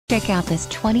Check out this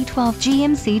 2012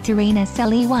 GMC Terrain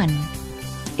SLE-1.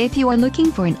 If you are looking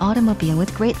for an automobile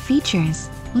with great features,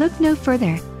 look no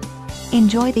further.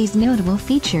 Enjoy these notable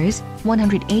features: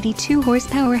 182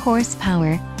 horsepower,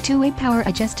 2-way power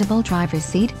adjustable driver's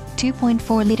seat,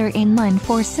 2.4-liter inline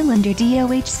 4-cylinder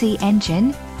DOHC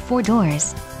engine, 4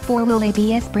 doors, 4-wheel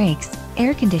ABS brakes,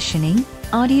 air conditioning,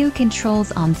 audio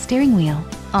controls on steering wheel,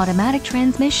 automatic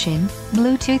transmission,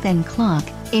 Bluetooth and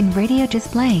clock-in radio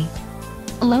display.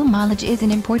 Low mileage is an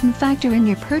important factor in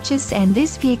your purchase, and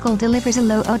this vehicle delivers a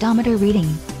low odometer reading.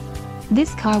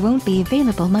 This car won't be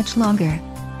available much longer.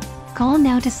 Call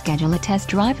now to schedule a test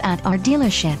drive at our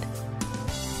dealership.